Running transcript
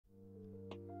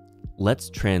let's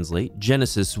translate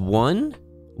Genesis 1,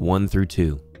 1 through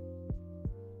 2.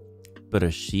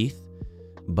 Bereshith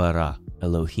bara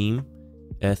Elohim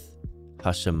eth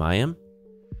hashamayim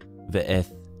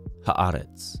ve'eth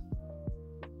haaretz.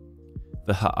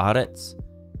 Ve'haaretz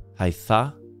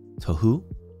haytha tohu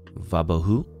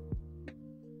vabohu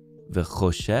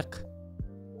ve'choshek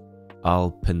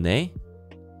al penei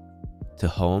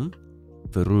tehom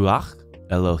ve'ruach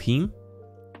Elohim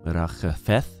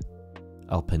rachafeth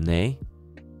al penei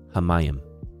hamayim.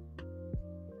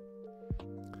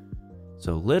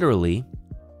 So literally,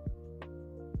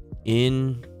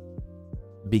 in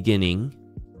beginning,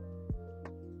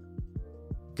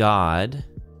 God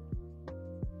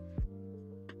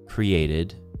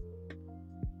created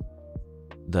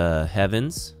the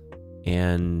heavens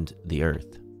and the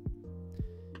earth.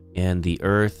 And the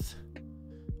earth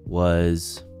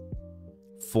was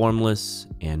formless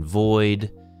and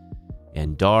void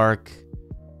and dark,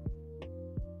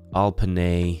 al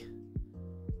panei,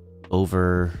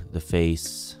 over the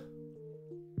face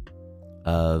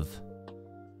of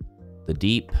the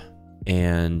deep,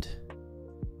 and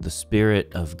the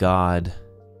Spirit of God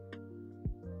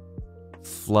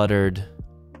fluttered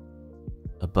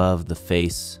above the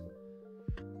face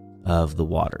of the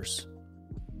waters.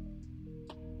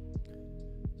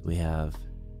 We have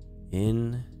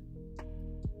in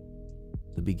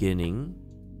the beginning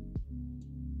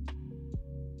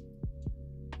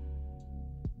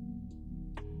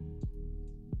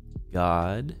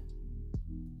God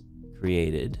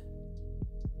created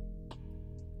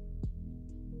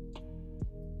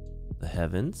the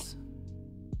heavens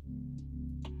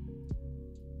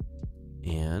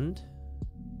and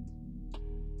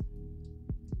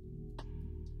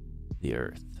the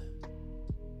earth.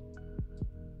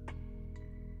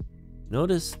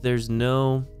 Notice there's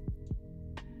no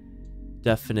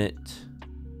definite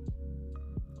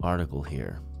article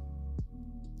here.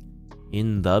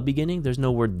 In the beginning, there's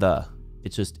no word the.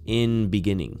 It's just in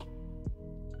beginning.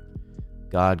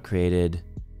 God created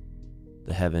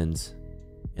the heavens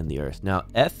and the earth. Now,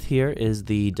 eth here is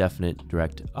the definite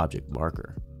direct object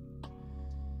marker.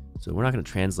 So we're not going to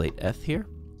translate eth here.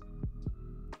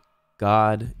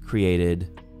 God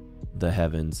created the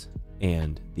heavens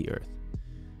and the earth.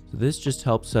 So this just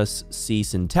helps us see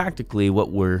syntactically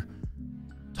what we're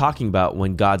talking about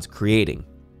when God's creating.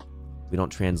 We don't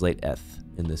translate eth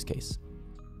in this case.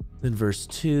 Then verse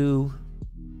 2,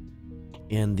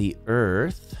 and the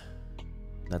earth,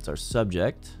 that's our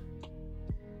subject.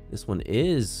 This one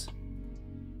is,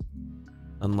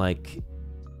 unlike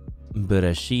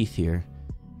Bereshith here,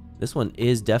 this one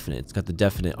is definite. It's got the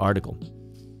definite article.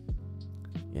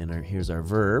 And here's our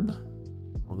verb.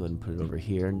 I'll go ahead and put it over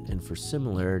here. And for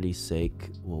similarity's sake,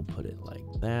 we'll put it like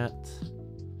that.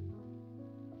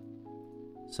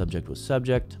 Subject was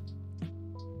subject.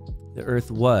 The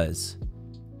earth was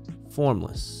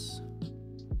formless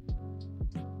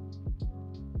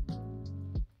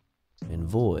and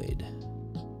void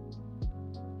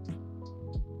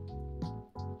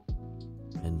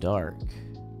and dark.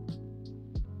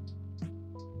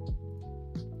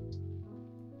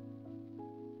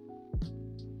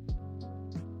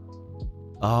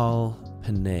 Al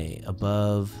Panay,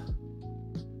 above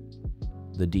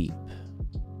the deep.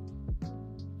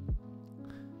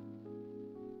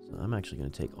 So I'm actually going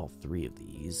to take all three of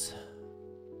these.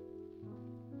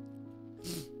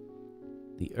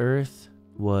 The earth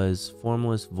was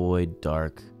formless, void,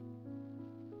 dark,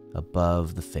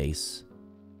 above the face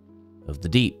of the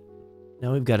deep.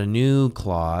 Now we've got a new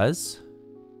clause.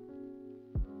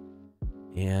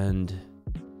 And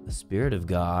the Spirit of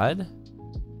God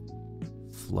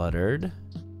fluttered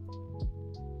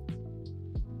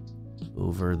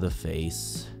over the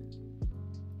face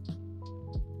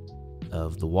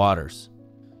of the waters.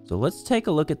 So let's take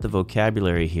a look at the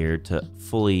vocabulary here to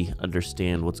fully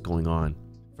understand what's going on.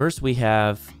 First, we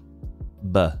have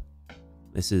b.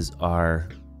 This is our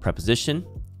preposition,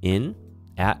 in,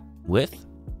 at, with.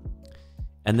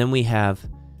 And then we have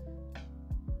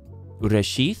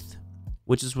reshith,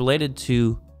 which is related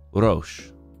to rosh.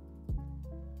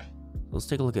 Let's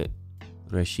take a look at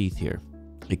reshith here.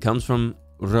 It comes from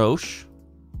rosh,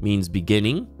 means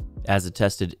beginning, as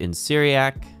attested in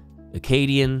Syriac,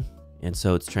 Akkadian, and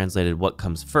so it's translated what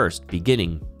comes first,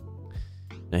 beginning.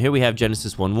 Now here we have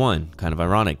Genesis 1:1, kind of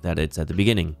ironic that it's at the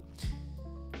beginning.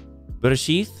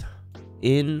 Bereshith,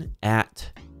 in,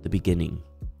 at, the beginning.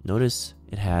 Notice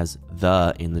it has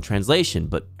the in the translation,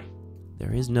 but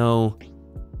there is no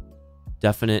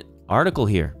definite article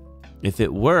here. If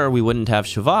it were, we wouldn't have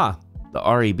Shavah. The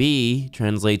REB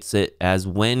translates it as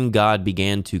when God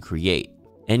began to create.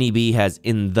 NEB has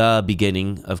in the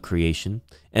beginning of creation.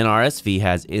 NRSV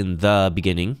has in the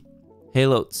beginning.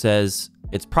 Halot says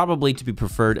it's probably to be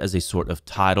preferred as a sort of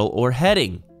title or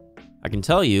heading. I can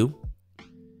tell you,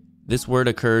 this word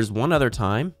occurs one other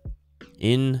time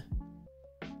in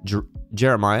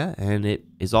Jeremiah, and it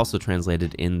is also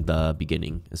translated in the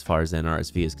beginning as far as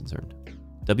NRSV is concerned.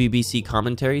 WBC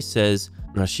commentary says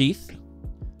Rashith.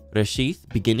 Rashith,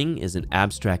 beginning, is an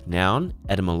abstract noun,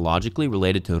 etymologically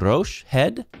related to Rosh,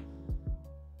 head,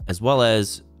 as well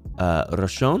as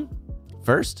Roshon,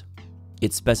 first.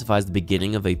 It specifies the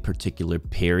beginning of a particular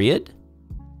period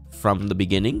from the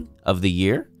beginning of the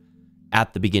year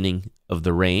at the beginning of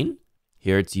the reign.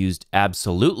 Here it's used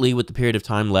absolutely with the period of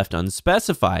time left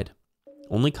unspecified.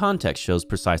 Only context shows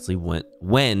precisely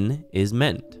when is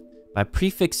meant. By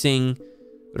prefixing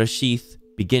Rashith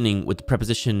beginning with the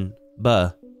preposition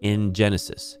ba in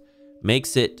Genesis,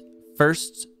 makes it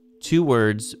first two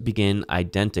words begin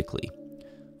identically.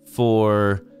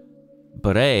 For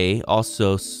Bare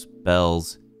also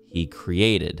spells he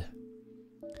created.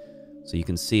 So you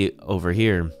can see over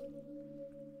here,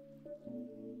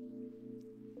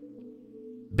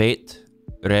 Beit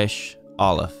Resh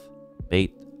Aleph.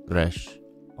 Beit Resh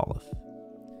Aleph.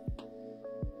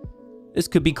 This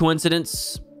could be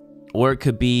coincidence, or it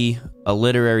could be a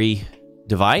literary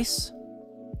device.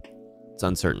 It's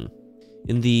uncertain.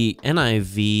 In the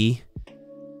NIV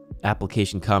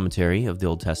application commentary of the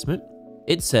Old Testament,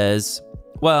 it says,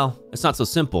 well, it's not so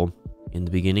simple. In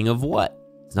the beginning of what?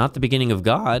 It's not the beginning of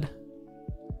God.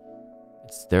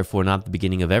 It's therefore not the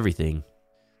beginning of everything.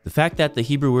 The fact that the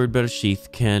Hebrew word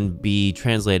Bereshith can be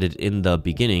translated in the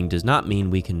beginning does not mean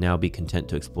we can now be content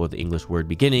to explore the English word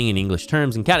beginning in English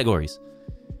terms and categories.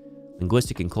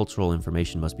 Linguistic and cultural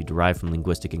information must be derived from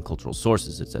linguistic and cultural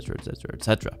sources, etc., etc.,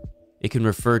 etc. It can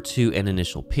refer to an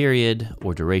initial period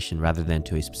or duration rather than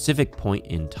to a specific point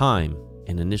in time.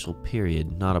 An initial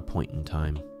period, not a point in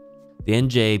time. The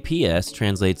NJPS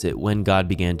translates it when God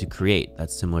began to create.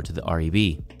 That's similar to the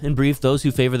REB. In brief, those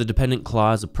who favor the dependent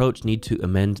clause approach need to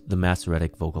amend the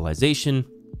Masoretic vocalization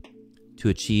to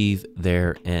achieve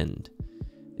their end.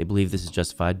 They believe this is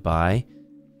justified by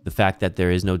the fact that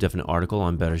there is no definite article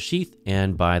on Bereshith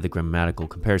and by the grammatical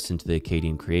comparison to the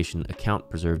Akkadian creation account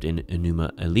preserved in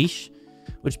Enuma Elish,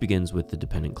 which begins with the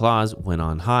dependent clause, when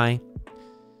on high.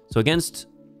 So against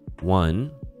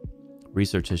one,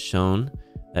 research has shown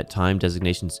that time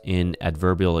designations in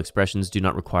adverbial expressions do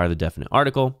not require the definite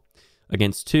article.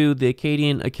 Against two, the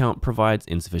Akkadian account provides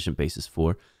insufficient basis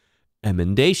for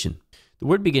emendation. The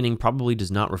word beginning probably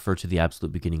does not refer to the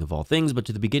absolute beginning of all things, but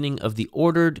to the beginning of the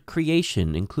ordered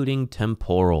creation, including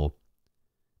temporal,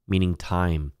 meaning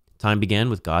time. Time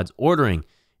began with God's ordering,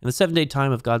 and the 7-day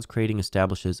time of God's creating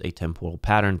establishes a temporal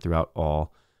pattern throughout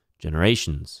all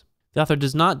generations. The author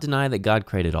does not deny that God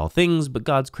created all things, but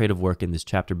God's creative work in this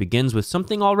chapter begins with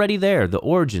something already there, the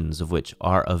origins of which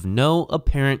are of no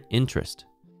apparent interest.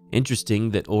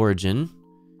 Interesting that origin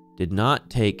did not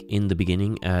take in the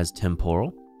beginning as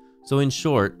temporal. So in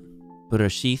short,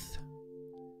 Bereshith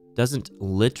doesn't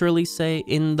literally say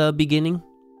in the beginning,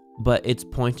 but it's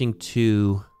pointing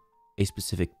to a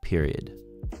specific period.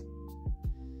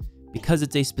 Because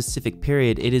it's a specific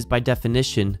period, it is by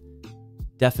definition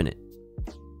definite.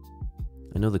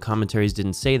 I know the commentaries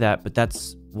didn't say that, but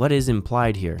that's what is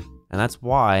implied here. And that's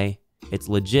why it's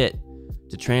legit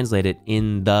to translate it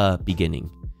in the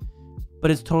beginning. But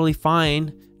it's totally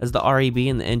fine as the REB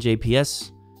and the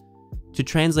NJPS to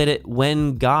translate it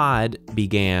when God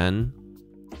began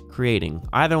creating.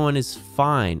 Either one is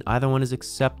fine. Either one is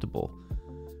acceptable.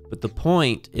 But the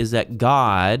point is that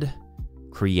God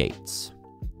creates.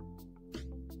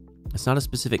 It's not a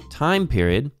specific time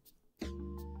period,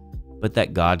 but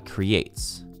that God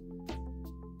creates.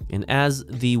 And as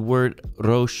the word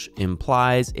Rosh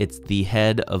implies, it's the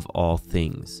head of all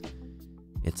things.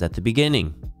 It's at the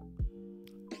beginning.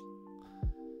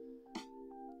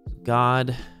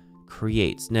 God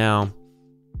creates. Now,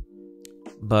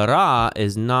 bara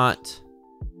is not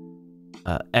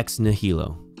ex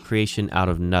nihilo, creation out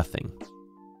of nothing.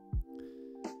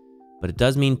 But it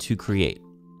does mean to create.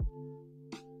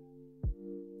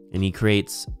 And he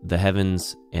creates the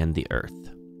heavens and the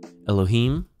earth.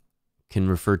 Elohim can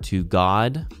refer to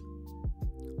God,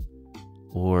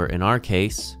 or in our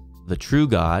case, the true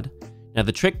God. Now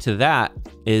the trick to that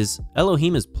is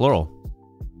Elohim is plural.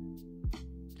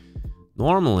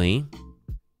 Normally,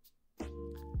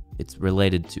 it's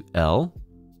related to El,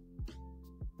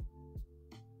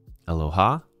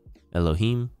 Eloha,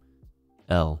 Elohim,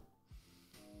 El.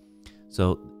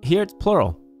 So here it's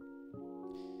plural.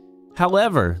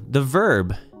 However, the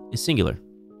verb is singular.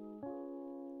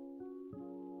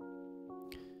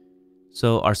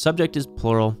 So our subject is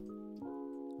plural,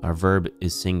 our verb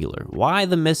is singular. Why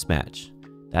the mismatch?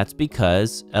 That's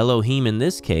because Elohim in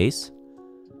this case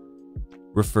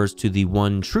refers to the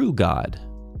one true God.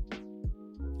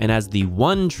 And as the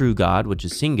one true God, which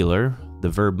is singular, the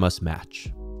verb must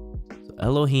match. So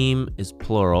Elohim is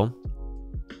plural.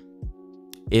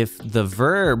 If the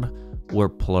verb were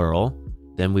plural,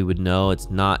 then we would know it's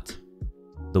not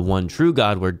the one true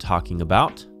God we're talking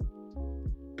about,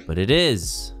 but it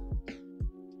is.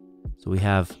 So we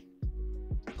have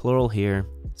plural here,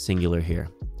 singular here.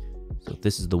 So if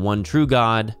this is the one true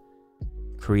God,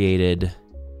 created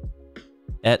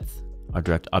eth, our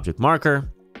direct object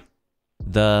marker,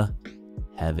 the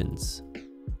heavens.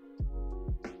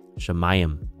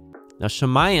 Shemayim. Now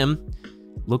Shemayim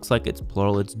looks like it's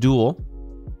plural, it's dual.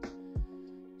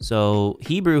 So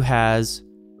Hebrew has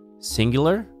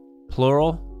singular,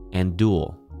 plural, and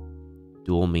dual.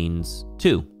 Dual means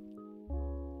two.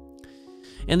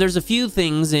 And there's a few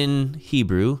things in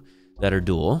Hebrew that are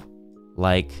dual,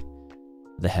 like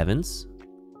the heavens,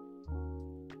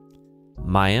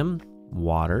 mayim,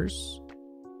 waters.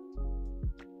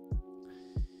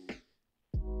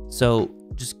 So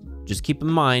just keep in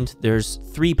mind, there's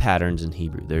three patterns in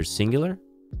Hebrew. There's singular,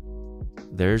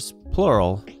 there's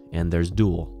plural, and there's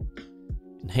dual.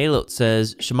 And Halot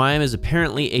says, Shemayim is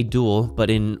apparently a dual, but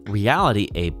in reality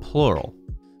a plural.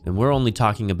 And we're only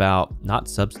talking about not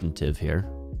substantive here,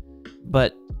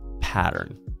 but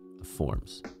pattern of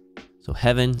forms. So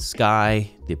heaven, sky,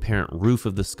 the apparent roof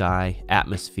of the sky,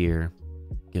 atmosphere,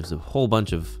 gives a whole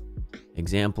bunch of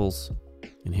examples.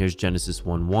 And here's Genesis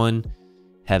 1:1,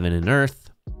 heaven and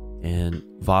earth, and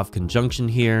Vav conjunction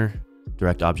here,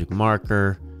 direct object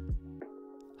marker,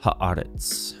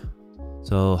 haaretz.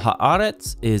 So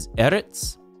haaretz is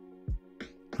eretz,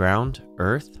 ground,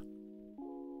 earth,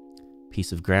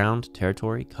 piece of ground,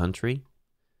 territory, country,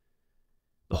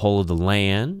 the whole of the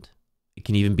land. It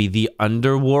can even be the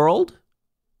underworld.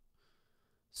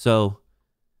 So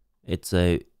it's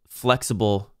a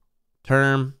flexible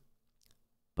term,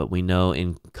 but we know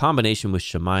in combination with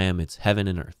Shemayim, it's heaven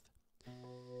and earth.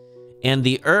 And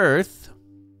the earth,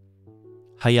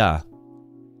 haya.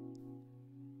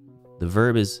 The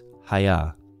verb is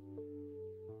haya.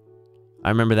 I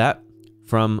remember that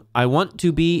from I want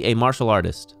to be a martial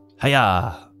artist.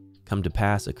 Haya. Come to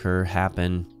pass, occur,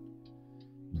 happen,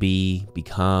 be,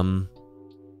 become.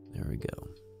 There we go.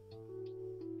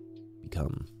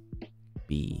 Become,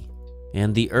 be.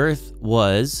 And the earth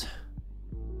was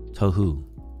tohu.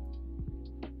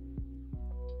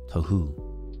 Tohu.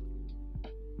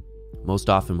 Most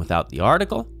often without the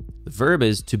article. The verb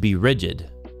is to be rigid.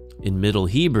 In Middle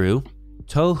Hebrew,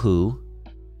 tohu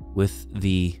with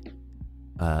the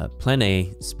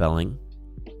plene spelling,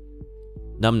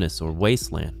 numbness or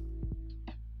wasteland.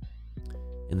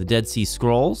 In the Dead Sea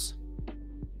Scrolls,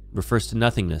 refers to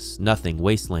nothingness, nothing,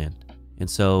 wasteland. And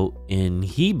so in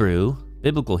Hebrew,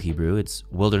 biblical Hebrew, it's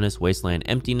wilderness, wasteland,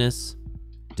 emptiness,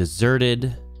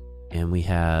 deserted. And we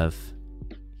have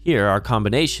here our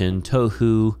combination,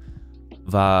 tohu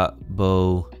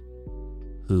vabohu.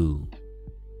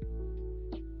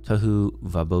 Tohu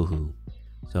vabohu.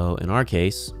 So in our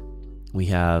case, we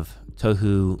have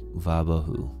tohu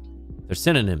vabohu. They're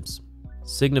synonyms.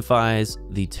 Signifies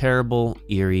the terrible,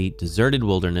 eerie, deserted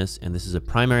wilderness, and this is a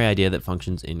primary idea that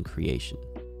functions in creation.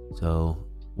 So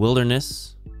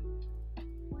wilderness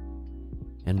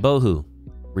and bohu,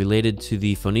 related to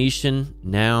the Phoenician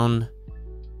noun,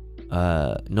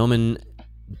 nomen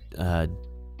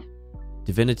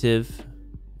divinative.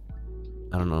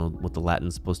 I don't know what the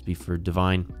Latin's supposed to be for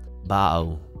divine.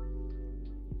 Bao.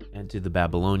 And to the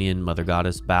Babylonian mother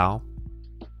goddess Bao.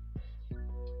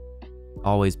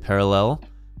 Always parallel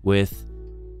with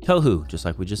tohu, just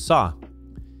like we just saw.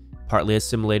 Partly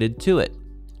assimilated to it.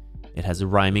 It has a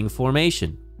rhyming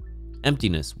formation.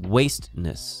 Emptiness,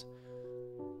 wasteness.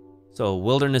 So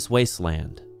wilderness,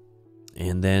 wasteland.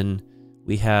 And then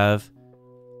we have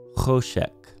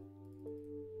choshek.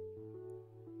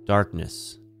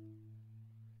 Darkness.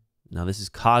 Now this is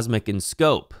cosmic in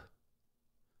scope.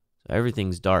 So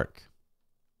everything's dark.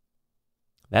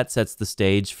 That sets the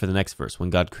stage for the next verse, when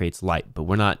God creates light, but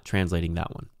we're not translating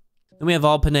that one. Then we have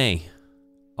al panei.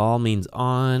 All means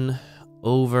on,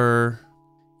 over,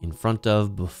 in front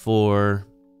of, before,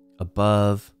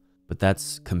 above, but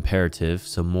that's comparative,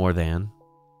 so more than.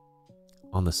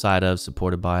 On the side of,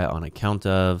 supported by, on account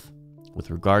of, with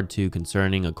regard to,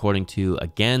 concerning, according to,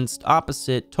 against,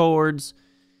 opposite, towards,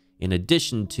 in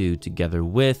addition to, together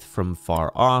with, from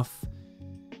far off,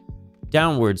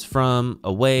 downwards from,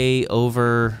 away,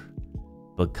 over,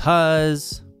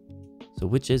 because. So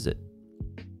which is it?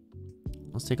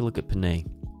 Let's take a look at panei.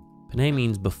 Pene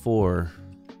means before,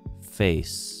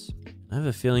 face. I have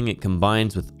a feeling it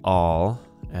combines with all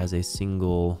as a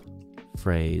single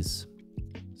phrase.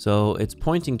 So it's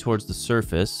pointing towards the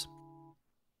surface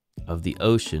of the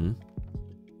ocean,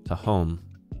 tahom,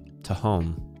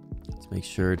 tahom. Let's make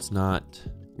sure it's not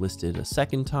listed a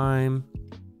second time.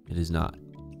 It is not.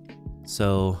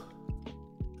 So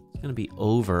it's going to be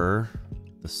over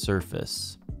the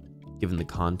surface. Given the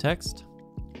context,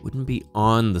 wouldn't be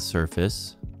on the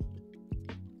surface,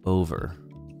 over.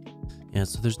 Yeah,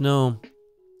 so there's no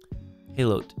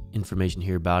halo information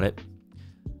here about it.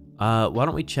 Why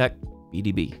don't we check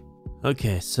BDB?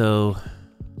 Okay, so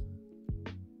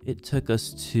it took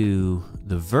us to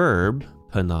the verb,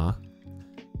 pana.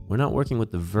 We're not working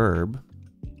with the verb.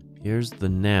 Here's the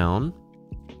noun,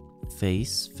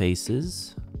 face,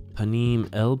 faces. Panim,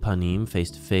 el panim,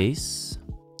 face to face.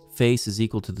 Face is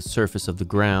equal to the surface of the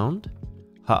ground.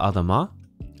 Ha'adama,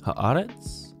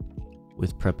 ha'aretz,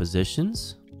 with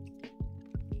prepositions.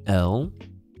 El,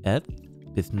 et,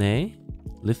 bithne,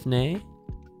 lifne.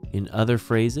 In other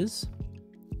phrases,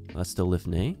 that's still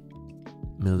lifne.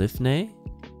 Milifne,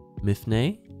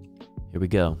 mifne. Here we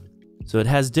go. So it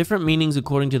has different meanings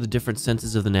according to the different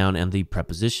senses of the noun and the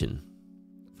preposition.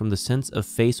 From the sense of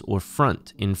face or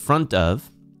front, in front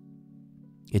of,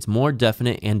 it's more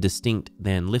definite and distinct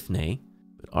than lifne,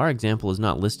 but our example is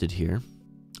not listed here.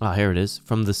 Ah, here it is.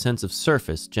 From the sense of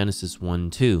surface, Genesis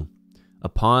 1:2,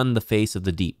 upon the face of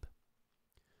the deep.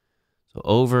 So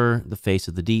over the face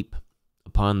of the deep,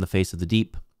 upon the face of the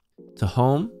deep.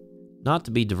 Tahom, not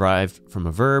to be derived from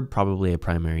a verb, probably a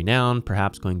primary noun,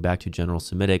 perhaps going back to General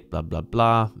Semitic, blah, blah,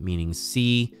 blah, meaning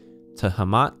sea.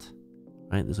 Tahamat,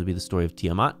 right? This would be the story of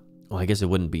Tiamat. Well, I guess it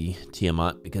wouldn't be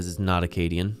Tiamat because it's not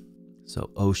Akkadian.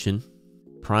 So ocean,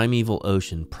 primeval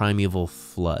ocean, primeval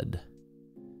flood,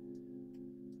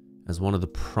 as one of the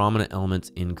prominent elements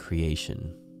in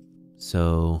creation.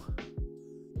 So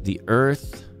the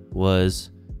earth was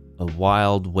a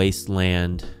wild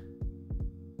wasteland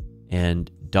and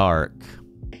dark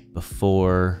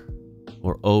before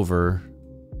or over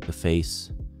the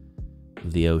face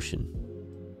of the ocean.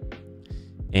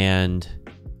 And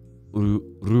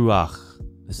ruach,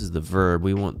 this is the verb.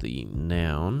 We want the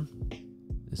noun.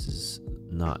 This is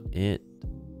not it.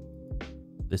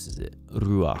 This is it.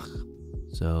 Ruach.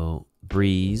 So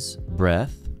breeze,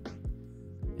 breath.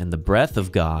 And the breath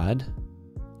of God,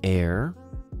 air,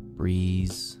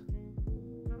 breeze,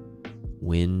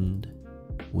 wind,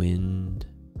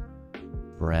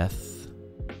 breath,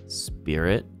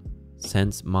 spirit,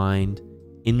 sense, mind,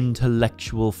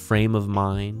 intellectual frame of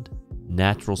mind,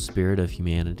 natural spirit of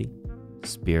humanity,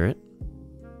 spirit,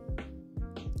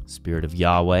 spirit of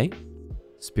Yahweh,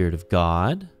 spirit of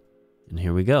God, and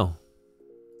here we go.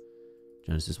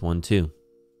 Genesis 1:2.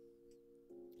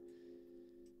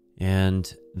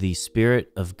 And the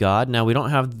spirit of God. Now we don't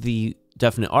have the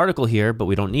definite article here, but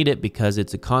we don't need it because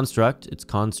it's a construct. It's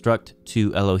construct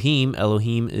to Elohim.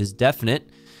 Elohim is definite.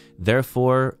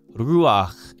 Therefore,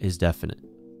 Ruach is definite.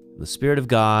 The Spirit of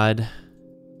God,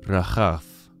 Rachaf.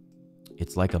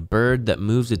 It's like a bird that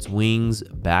moves its wings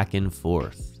back and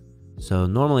forth. So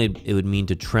normally it would mean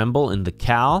to tremble in the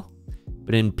Cal,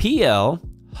 but in PL,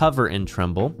 hover and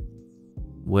tremble,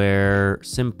 where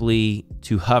simply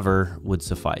to hover would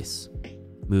suffice,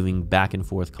 moving back and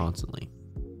forth constantly.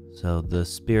 So the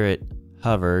Spirit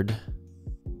hovered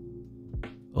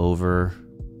over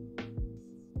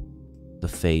the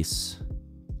face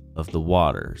of the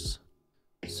waters.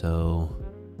 So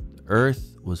the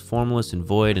earth was formless and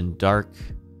void and dark.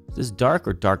 Is this dark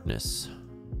or darkness?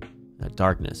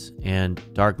 Darkness. And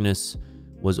darkness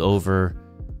was over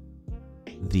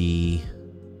the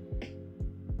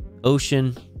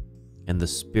ocean, and the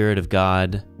Spirit of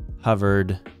God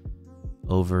hovered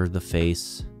over the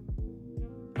face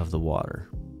of the water.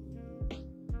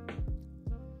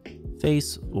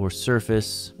 Face or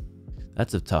surface,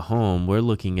 that's a tahom. We're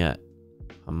looking at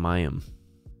hamayim.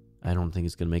 I don't think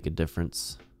it's going to make a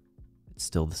difference. It's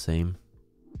still the same.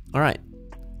 All right,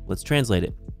 let's translate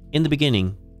it. In the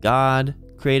beginning, God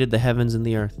created the heavens and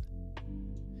the earth.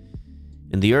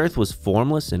 And the earth was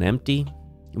formless and empty.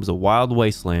 It was a wild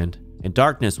wasteland, and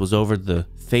darkness was over the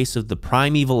face of the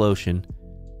primeval ocean,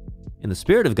 and the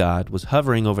Spirit of God was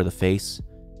hovering over the face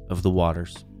of the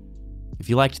waters. If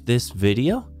you liked this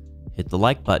video, hit the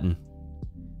like button.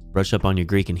 Brush up on your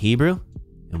Greek and Hebrew,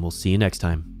 and we'll see you next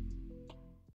time.